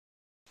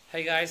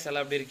Hi guys,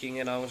 எல்லாரும் எப்படி இருக்கீங்க?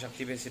 நான் உங்க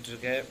சக்தி பேசிட்டு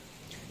இருக்கேன்.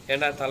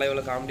 ஏன்டா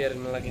தலையில காமெடியா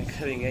இருக்குன்னு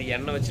கேட்காதீங்க.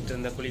 எண்ணெய் வச்சிட்டு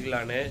இருந்த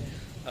குளிக்கலான்னு.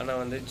 ஆனா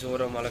வந்து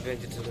ஜோரா மழை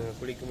பெஞ்சிட்டு இருக்குங்க.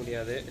 குளிக்க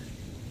முடியாது.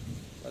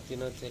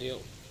 பாத்தீங்கன்னா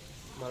தெரியும்.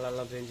 மழை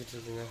எல்லாம் பெஞ்சிட்டு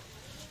இருக்குங்க.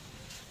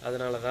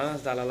 அதனால தான்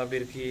தலையெல்லாம்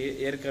அப்படி இருக்கு.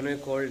 ஏற்கனவே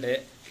கோல்டு.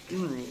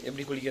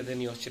 எப்படி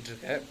குளிக்கிறதுன்னு யோசிச்சுட்டு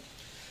இருக்கேன்.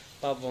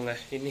 பாப்போங்க.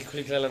 இன்னைக்கு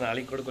குளிக்கலாம் இல்ல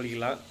நாளைக்கு கூட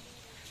குளிக்கலாம்.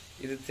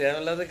 இது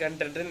தேவையில்லாத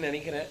கண்டென்ட்னு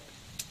நினைக்கிறேன்.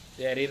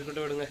 சரி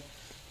இருக்கட்டும் விடுங்க.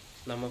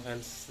 நம்ம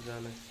ஃபேன்ஸ்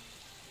தானே.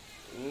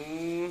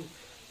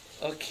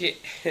 ஓகே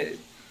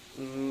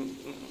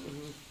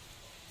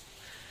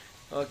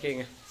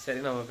ஓகேங்க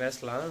சரி நம்ம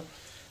பேசலாம்.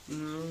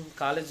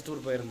 காலேஜ்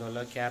டூர்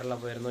போயிருந்தோம்ல, கேரளா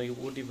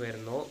போயிருந்தோம், ஊட்டி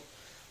போயிருந்தோம்.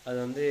 அது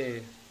வந்து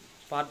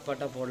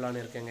பார்ட்டாக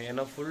போடலான்னு இருக்கேங்க.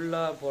 ஏன்னா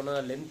ஃபுல்லாக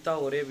போனால்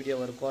லென்த்தாக ஒரே வீடியோ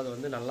இருக்கும். அது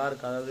வந்து நல்லா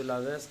இருக்காது. அது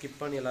இல்லாத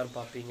ஸ்கிப் பண்ணி எல்லோரும்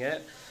பார்ப்பீங்க.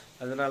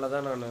 அதனால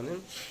தான் நான் வந்து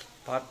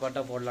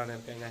பார்ட்டாக போடலான்னு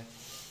இருக்கேங்க.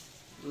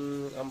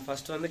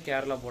 ஃபஸ்ட்டு வந்து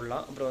கேரளா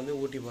போடலாம், அப்புறம் வந்து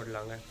ஊட்டி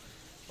போடலாங்க.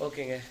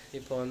 ஓகேங்க,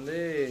 இப்போ வந்து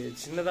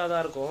சின்னதாக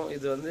தான் இருக்கும்.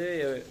 இது வந்து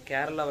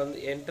கேரளா வந்து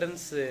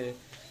என்ட்ரன்ஸு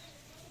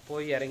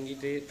போய்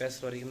இறங்கிட்டு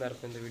பேசுகிற வரைக்கும் தான்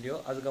இருக்கும் இந்த வீடியோ.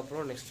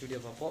 அதுக்கப்புறம் நெக்ஸ்ட் வீடியோ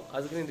பார்ப்போம்.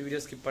 அதுக்கும் இந்த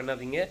வீடியோ ஸ்கிப்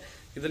பண்ணாதீங்க.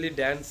 இதுலேயும்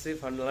டான்ஸு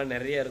ஃபன்லாம்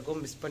நிறைய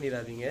இருக்கும், மிஸ்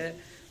பண்ணிடாதீங்க.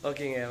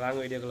 ஓகேங்க, வாங்க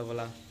வீடியோக்குள்ளே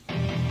போகலாம்.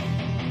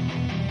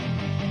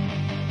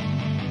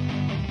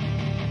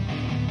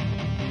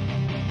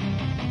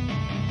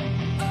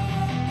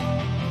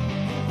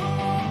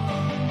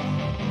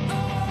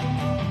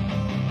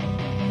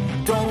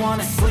 Don't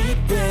wanna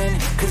sleep in,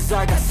 cause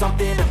I got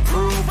something to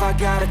prove. I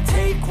gotta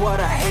take what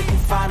I hate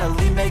and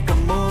finally make a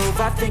move.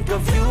 I think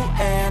of you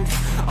and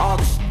all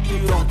the shit you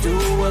don't do.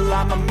 Well,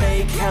 I'ma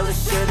make hella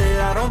sure that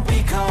I don't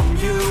become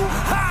you.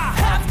 I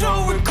have no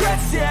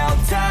regrets, yeah,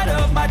 I'll tie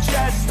up my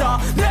chest.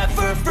 I'll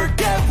never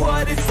forget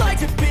what it's like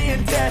to be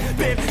in debt.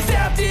 Been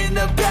stabbed in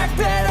the back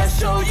bed, I'll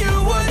show you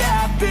what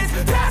happens.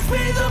 Pass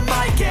me the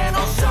mic and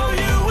I'll show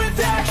you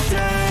with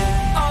action.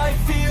 I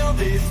feel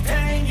this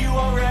pain, you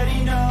already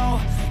know.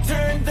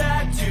 Turn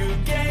that to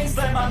gains,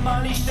 let my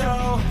money show.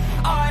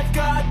 I've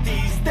got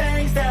these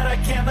things that I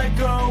can't let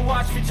go.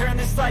 Watch me turn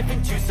this life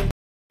into some.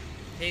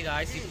 Hey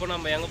guys, இப்போ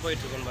நம்ம எங்கே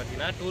போயிட்டுருக்கோம்னு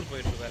பார்த்தீங்கன்னா tour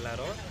போயிட்டுருக்கோம்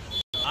எல்லோரும்.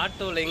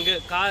 ஆட்டோவில் எங்கே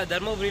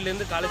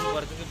தர்மபுரியிலேருந்து college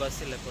போகிறதுக்கு bus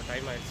இல்லை. இப்போ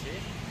டைம் ஆகிடுச்சு.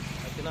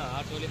 பார்த்தீங்கன்னா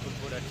ஆட்டோலேயே ஃபுட்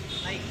போர்ட் அடிச்சு.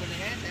 லைக்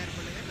பண்ணுங்கள், ஷேர்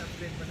பண்ணுங்கள்,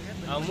 சப்ஸ்கிரைப்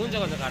பண்ணுங்கள். அவன் மூஞ்ச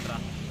கொஞ்சம்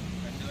காட்டுறான்.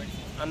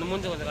 அந்த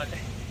மூஞ்ச கொஞ்சம்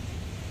காட்டேன்.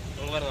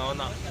 உங்க பாருங்க,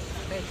 அவன் தான்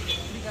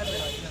இல்லை.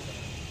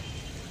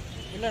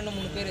 இன்னும்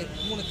 3 பேர்,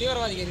 3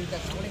 தீவிரவாதிகள்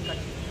இருக்காங்க.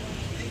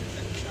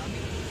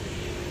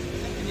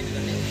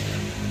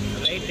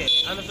 லைட்டு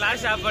அந்த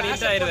ஃப்ளாஷ் ஆஃப்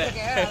பண்ணிட்டு ஆயிடுவேன்.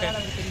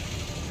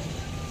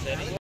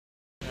 சரி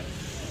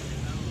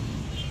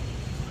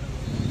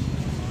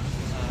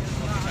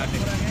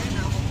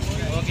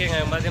ஓகேங்க,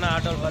 பார்த்தீங்கன்னா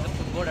ஆட்டோவில் பார்த்து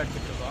ஃபுட் போர்டு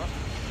அடிச்சுட்டு இருக்கோம்.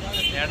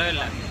 இடம்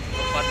இல்லை.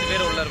 10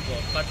 பேர் உள்ளே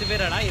இருப்போம். 10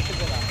 பேராடா 8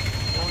 பேரா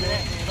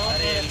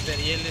 7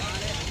 பேர்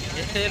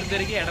 7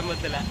 பேருக்கு இடம்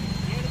பத்தல.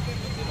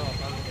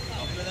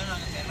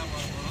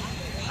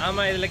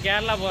 ஆமாம், இதில்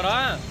கேரளா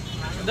போகிறோம்.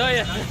 இதோ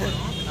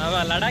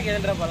ஆமாம், லடாக்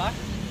எதுன்ற போகலாம்.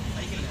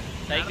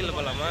 சைக்கிளில்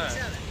போகலாமா?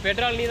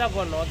 பெட்ரோல் நீ தான்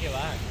போடணும்.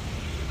 ஓகேவா?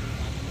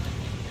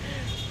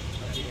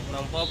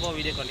 நம்ம போப்போ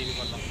வீடியோ கண்டினியூ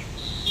பண்ணலாம்.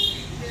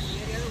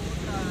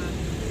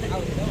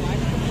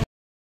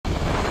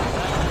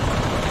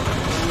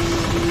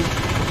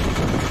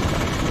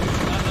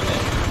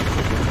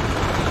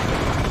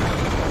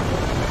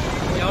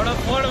 எவ்வளோ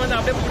ஃபோன் வந்து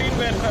அப்படியே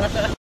பிடிக்கிட்டு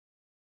போயிருக்கோம்.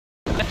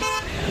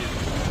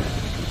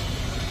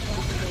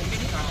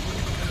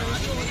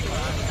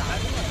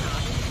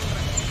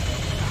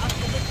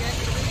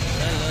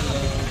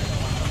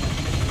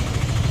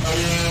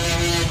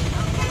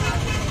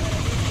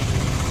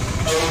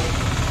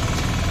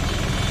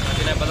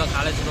 இப்போ தான்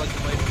காலேஜ் நோக்கி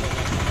போயிட்டு இருக்கோம்.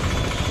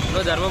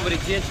 இன்னும் தர்மபுரி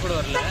ஜிஹெச் கூட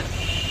வரல.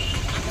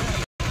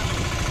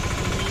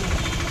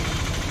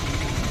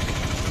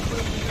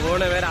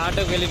 போன வேறு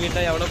ஆட்டோ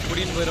கிளம்பிட்டா எவ்வளோ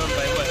குடின்னு போயிடுவோம்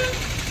பயப்பாரு.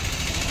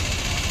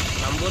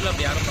 நம்ம ஊரில்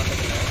அப்படி யாரும்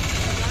பக்கத்தில்.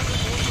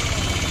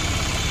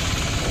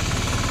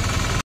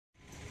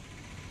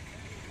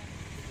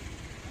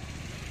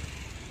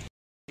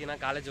 பார்த்தீங்கன்னா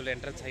காலேஜ் உள்ள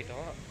என்ட்ரன்ஸ்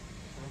ஆகிட்டோம்.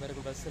 அங்கே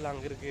இருக்க பஸ்ஸில்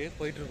அங்கே இருக்குது,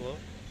 போயிட்டுருக்கோம்.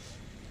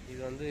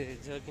 இது வந்து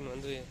ஜர்க்கின்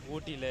வந்து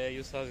ஊட்டியில்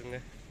யூஸ் ஆகுங்க.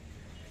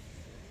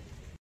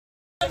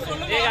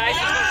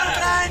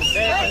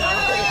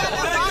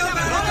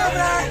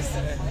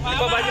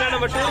 இப்போ பார்த்தீங்கன்னா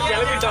நம்ம டூர்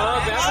கிளம்பிட்டோம்.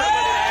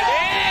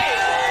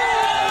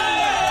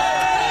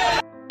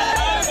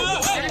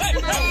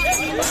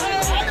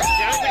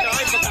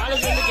 இப்போ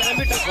காலேஜ் வந்து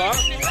கிளம்பிட்டு இருக்கோம்.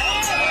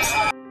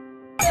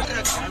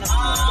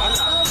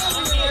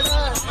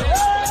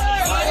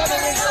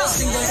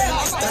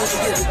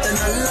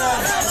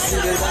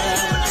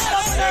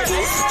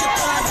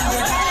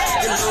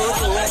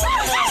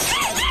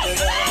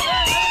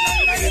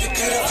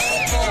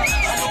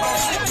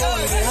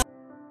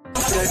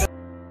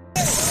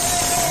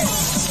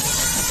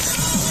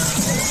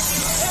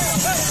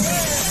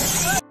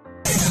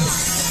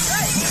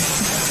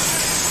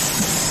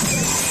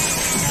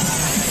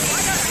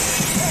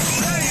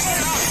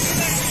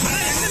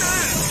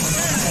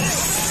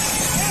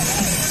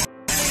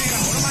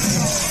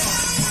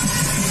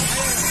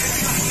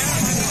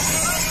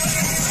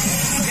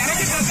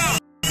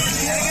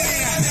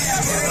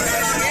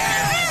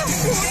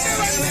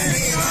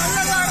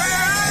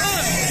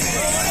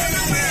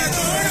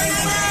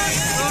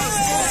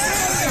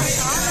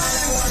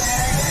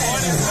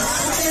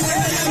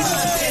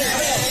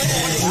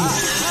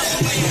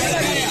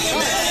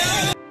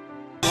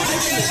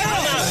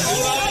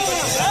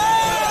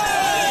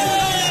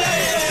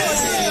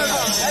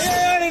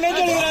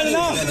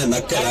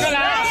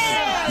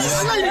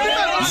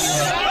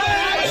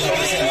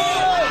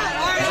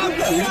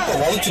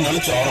 வளைச்சு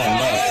நடிச்சு ஆடும்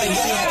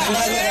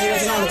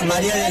உனக்கு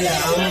மரியாதை இல்லை.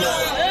 ஆமா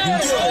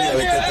இங்கே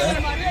வைக்கிறத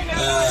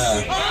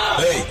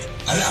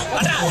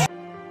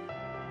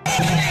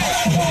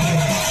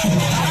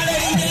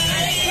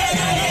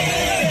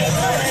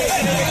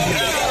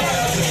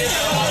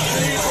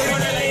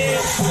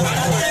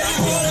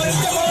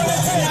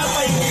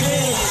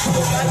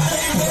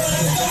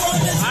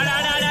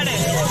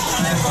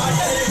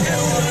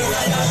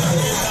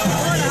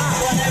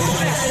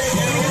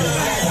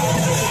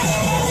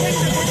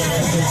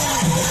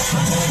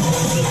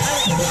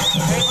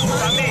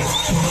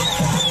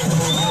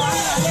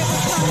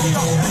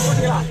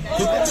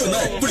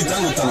இப்படி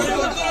தான்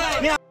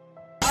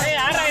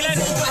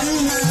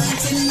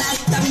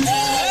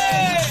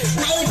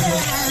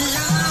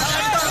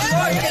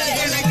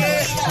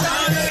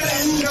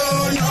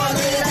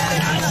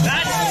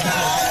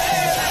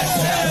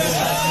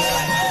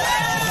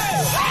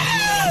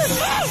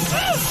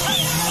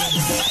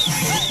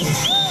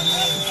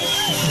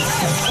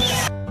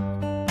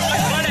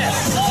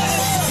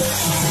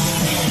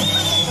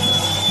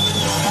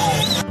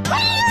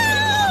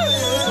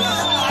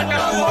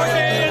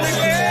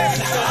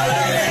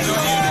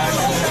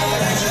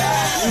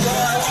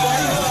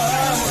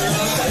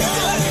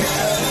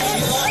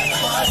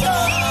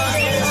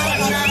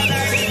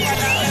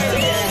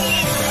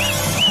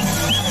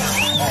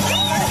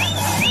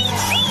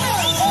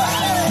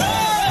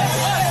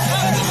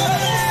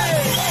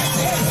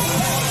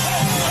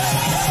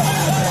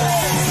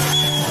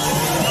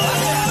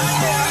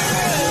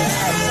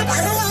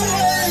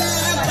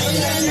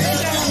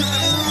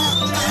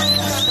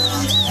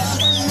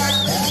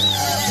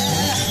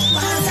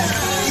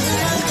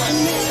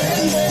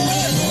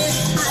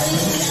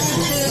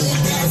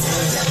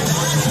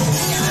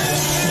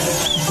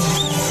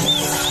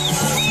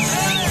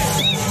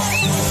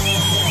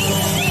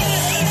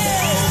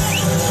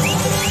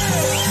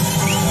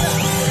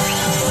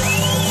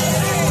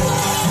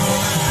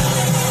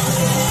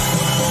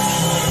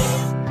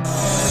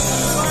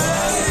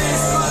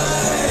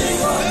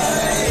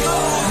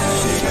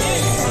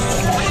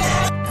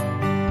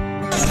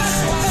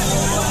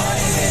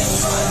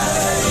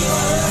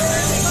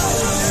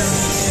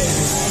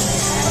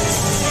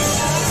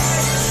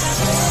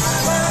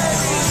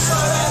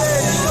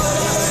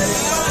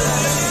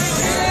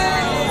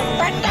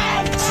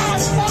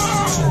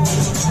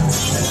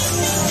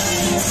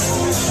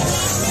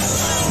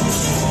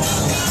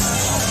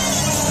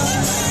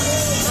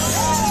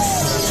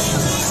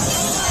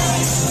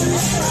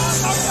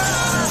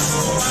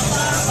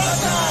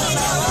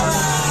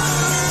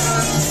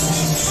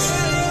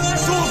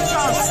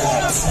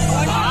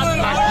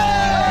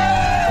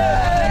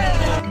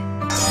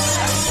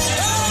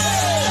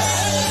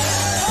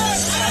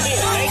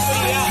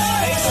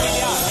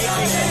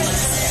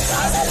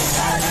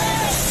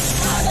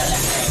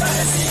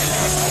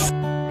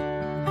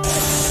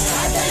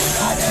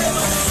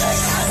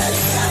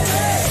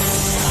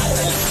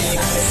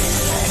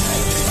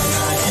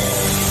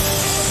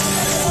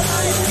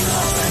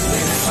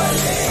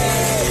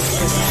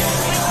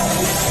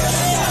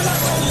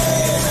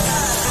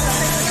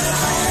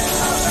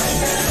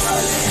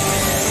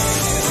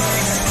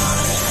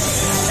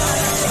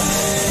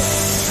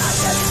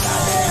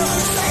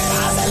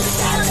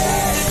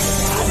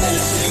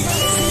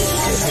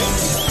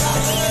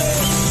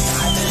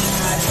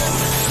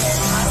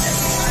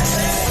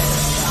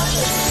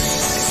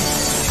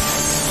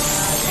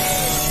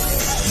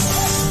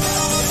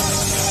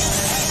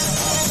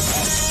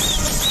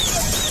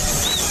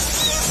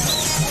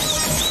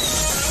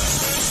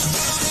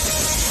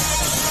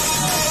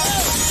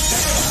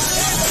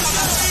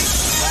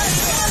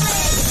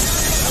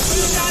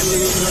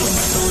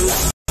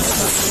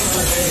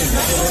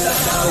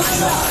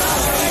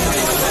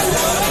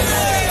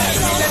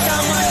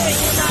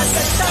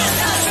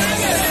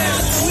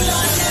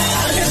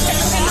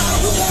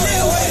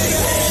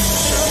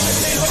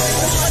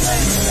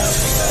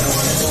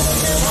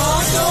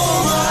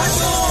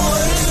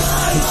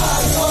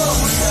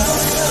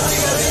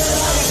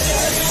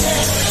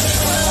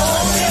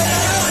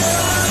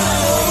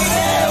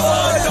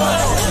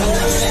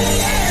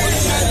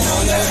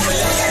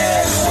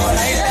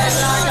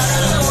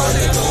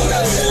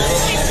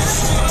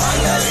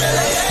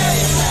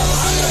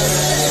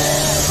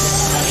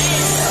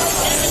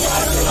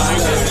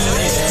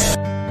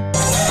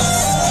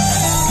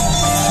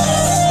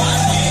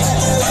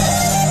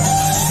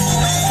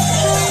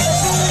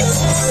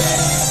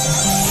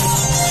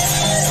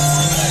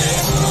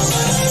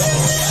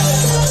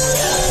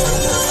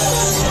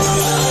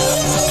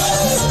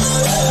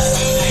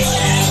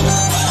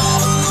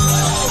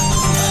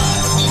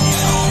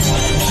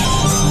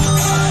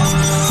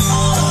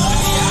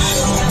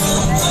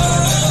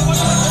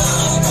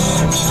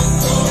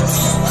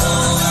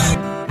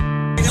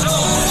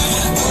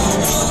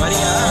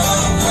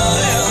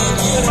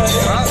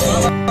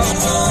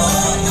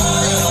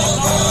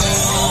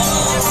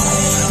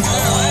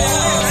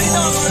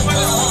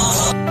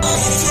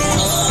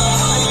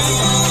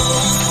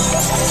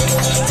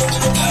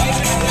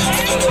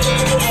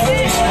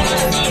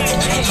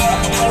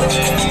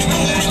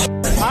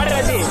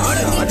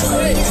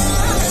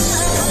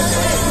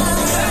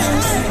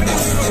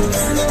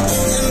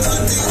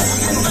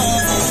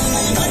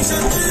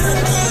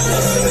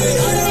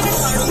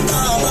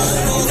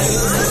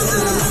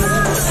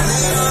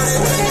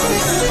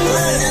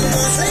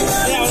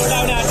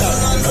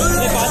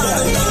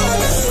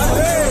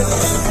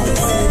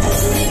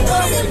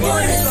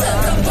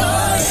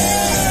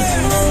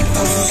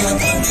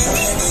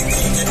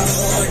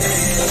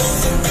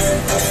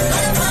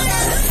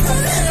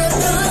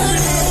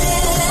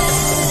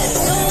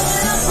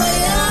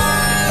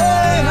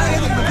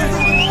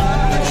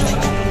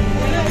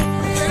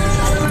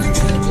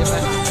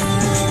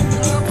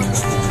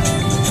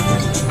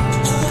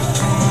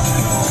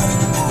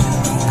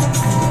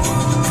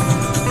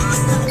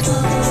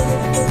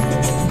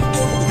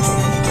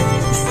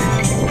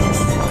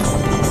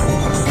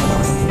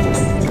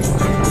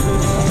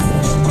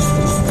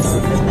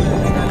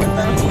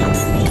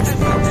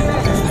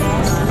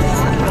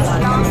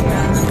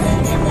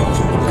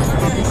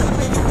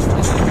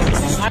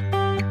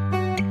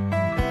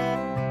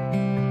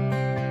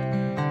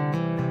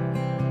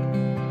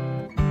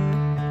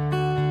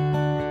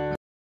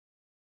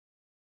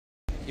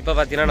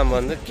பார்த்தீங்கன்னா நம்ம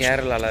வந்து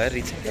கேரளாவில்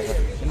ரீச் ஆகிட்டோம்.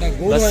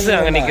 பஸ்ஸு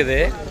அங்கே நிற்குது.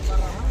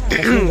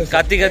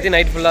 கத்தி கத்தி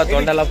நைட் ஃபுல்லாக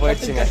தொண்டெல்லாம்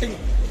போயிடுச்சுங்க.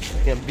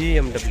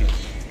 BMW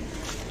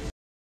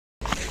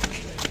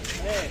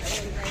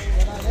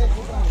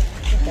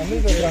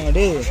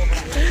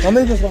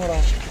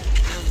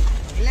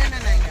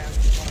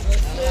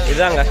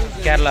இதாங்க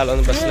கேரளாவில்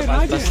வந்து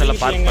பஸ் எல்லாம்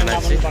பார்க்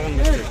பண்ணாச்சு.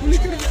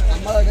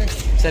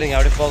 சரிங்க,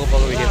 அப்படியே போக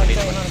போக வீடியோ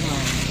பண்ணிடுவோம்.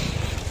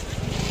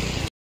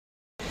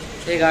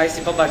 காய்ஸ்,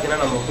 இப்போ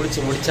பார்த்தீங்கன்னா நம்ம குளிச்சு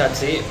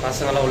முடிச்சாச்சு.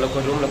 பசங்களாம் உள்ள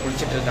ரூமில்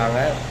குளிச்சுட்டு இருக்காங்க.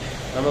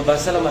 நம்ம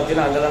பஸ் எல்லாம்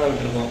பார்த்தீங்கன்னா அங்கே தாங்க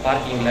விட்டுருக்கோம்,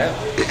 பார்க்கிங்கில்.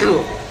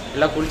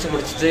 எல்லாம் குளிச்சு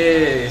முடிச்சுட்டு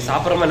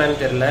சாப்பிட்றோமா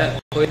என்னன்னு தெரியல.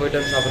 போயிட்டு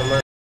வந்து சாப்பிட்றோமா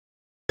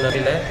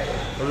தெரியல.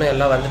 இன்னும்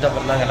எல்லாம் வந்துட்டு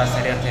அப்புறம் தாங்க எல்லாம்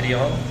சரியாக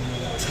தெரியும்.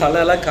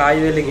 தலையெல்லாம்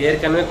காயவே இல்லைங்க.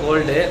 ஏற்கனவே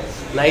கோல்டு.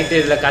 நைட்டு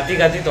இதில் கத்தி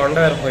கத்தி தொண்டை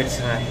வேறு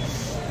போயிடுச்சுங்க.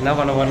 என்ன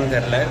பண்ண போறேன்னு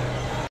தெரில.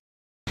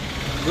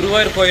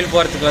 குருவாயூர் கோயில்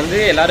போகிறதுக்கு வந்து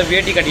எல்லோரும்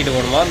வேட்டி கட்டிட்டு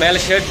போகணுமா. மேலே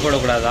ஷர்ட்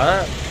போடக்கூடாதான்.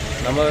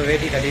 நம்ம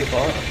வேட்டி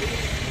கட்டியிருக்கோம்.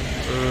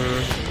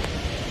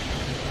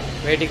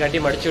 வேட்டி கட்டி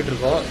மடிச்சு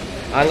விட்ருக்கோம்.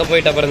 அங்கே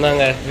போயிட்டு அப்புறம்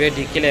தாங்க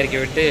வேட்டி கீழே இறக்கி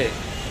விட்டு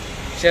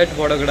ஷர்ட்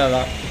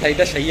போடக்கூடாதான்.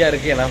 லைட்டாக ஷையாக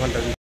இருக்குது. என்ன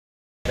பண்ணுறது.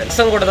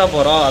 பசங்க கூட தான்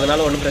போகிறோம்,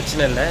 அதனால ஒன்றும்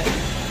பிரச்சனை இல்லை.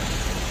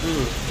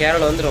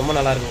 கேரளா வந்து ரொம்ப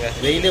நல்லா இருக்குங்க.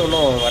 வெயிலே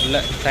இன்னும் வரல.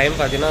 டைம்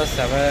பார்த்தீங்கன்னா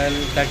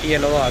 7:30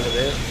 என்னவோ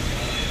ஆகுது.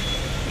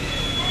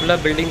 ஃபுல்லாக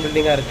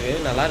பில்டிங்காக இருக்குது.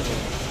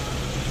 நல்லாயிருக்கும்.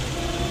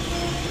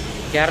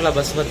 கேரளா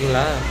பஸ்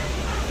பார்த்தீங்களா?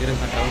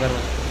 இருங்க அங்கே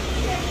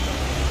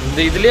இந்த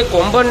இதுலேயே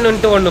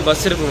கொம்பன்னுட்டு ஒன்று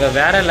பஸ் இருக்குங்க.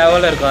 வேறு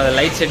லெவலில் இருக்கும். அது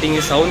லைட்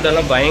செட்டிங்கு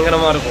சவுண்டெல்லாம்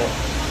பயங்கரமாக இருக்கும்.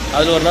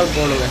 அதில் ஒரு நாள்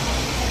போகணுங்க.